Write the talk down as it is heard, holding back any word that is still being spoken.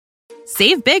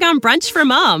Save big on brunch for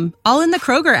mom, all in the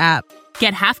Kroger app.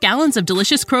 Get half gallons of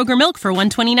delicious Kroger milk for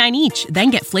 $1.29 each.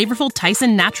 Then get flavorful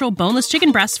Tyson natural boneless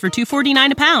chicken breasts for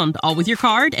 $2.49 a pound, all with your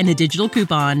card and a digital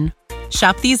coupon.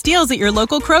 Shop these deals at your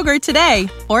local Kroger today,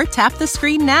 or tap the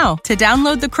screen now to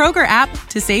download the Kroger app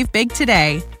to save big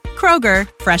today. Kroger,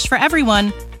 fresh for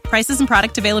everyone. Prices and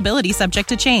product availability subject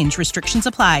to change. Restrictions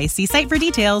apply. See site for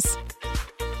details.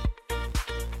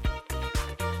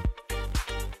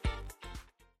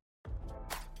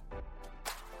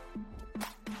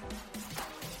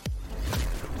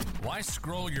 Why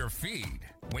scroll your feed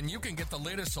when you can get the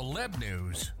latest celeb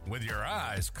news with your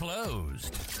eyes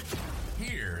closed?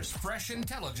 Here's fresh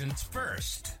intelligence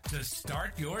first to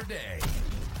start your day.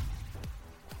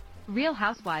 Real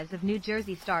Housewives of New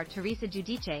Jersey star Teresa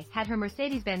Giudice had her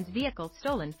Mercedes-Benz vehicle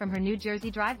stolen from her New Jersey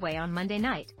driveway on Monday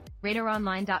night,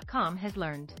 RHONJ.com has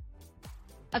learned.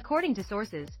 According to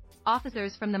sources,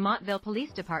 officers from the Montville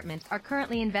Police Department are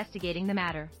currently investigating the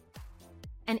matter.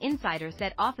 An insider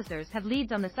said officers have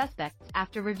leads on the suspects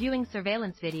after reviewing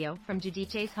surveillance video from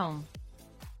Giudice's home.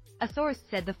 A source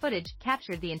said the footage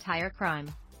captured the entire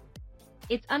crime.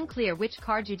 It's unclear which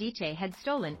car Giudice had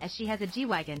stolen, as she has a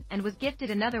G-Wagon and was gifted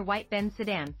another white Benz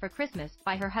sedan for Christmas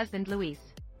by her husband Luis.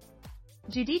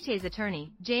 Giudice's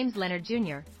attorney, James Leonard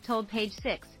Jr., told Page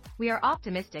 6, "We are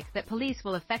optimistic that police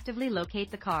will effectively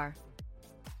locate the car."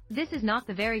 This is not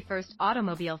the very first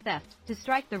automobile theft to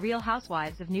strike the Real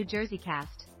Housewives of New Jersey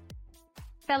cast.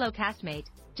 Fellow castmate,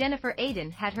 Jennifer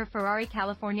Aydin had her Ferrari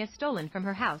California stolen from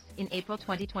her house in April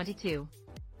 2022.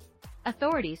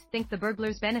 Authorities think the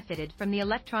burglars benefited from the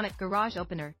electronic garage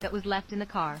opener that was left in the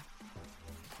car.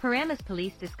 Paramus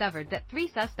police discovered that 3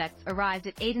 suspects arrived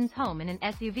at Aydin's home in an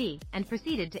SUV and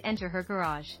proceeded to enter her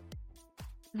garage.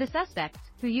 The suspects,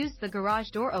 who used the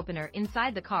garage door opener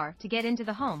inside the car to get into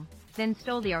the home, then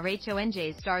stole the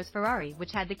RHONJ star's Ferrari,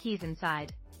 which had the keys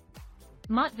inside.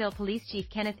 Montville Police Chief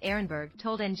Kenneth Ehrenberg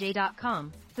told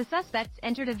NJ.com, "The suspects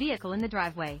entered a vehicle in the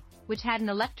driveway, which had an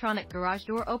electronic garage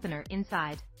door opener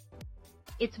inside.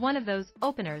 It's one of those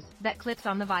openers that clips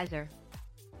on the visor.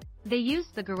 They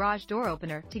used the garage door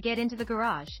opener to get into the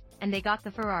garage, and they got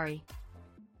the Ferrari."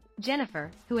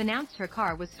 Jennifer, who announced her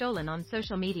car was stolen on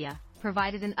social media,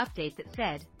 provided an update that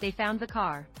said, "They found the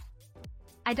car.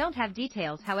 I don't have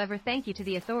details, however, thank you to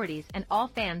the authorities and all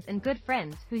fans and good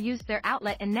friends who used their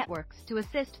outlet and networks to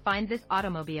assist find this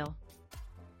automobile."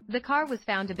 The car was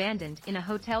found abandoned in a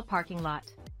hotel parking lot.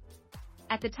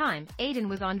 At the time, Aydin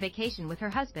was on vacation with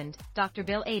her husband, Dr.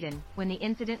 Bill Aydin, when the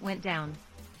incident went down.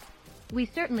 "We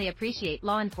certainly appreciate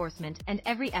law enforcement and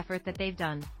every effort that they've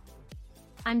done.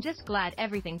 I'm just glad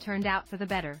everything turned out for the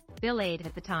better," Bill Aydin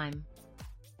at the time.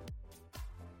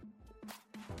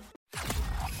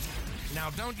 Now,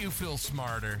 don't you feel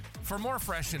smarter? For more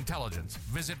fresh intelligence,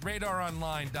 visit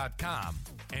RadarOnline.com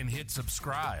and hit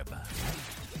subscribe.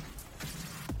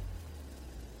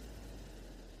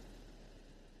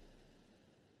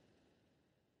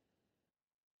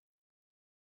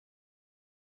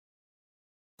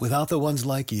 Without the ones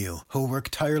like you, who work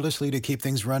tirelessly to keep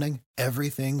things running,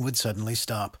 everything would suddenly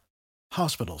stop.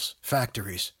 Hospitals,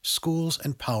 factories, schools,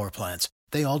 and power plants,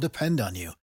 they all depend on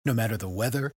you. No matter the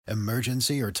weather,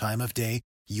 emergency, or time of day,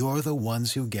 you're the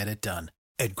ones who get it done.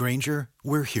 At Grainger,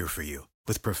 we're here for you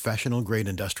with professional-grade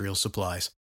industrial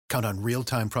supplies. Count on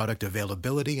real-time product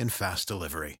availability and fast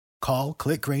delivery. Call,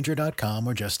 click Grainger.com,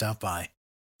 or just stop by.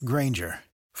 Grainger,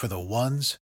 for the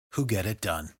ones who get it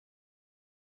done.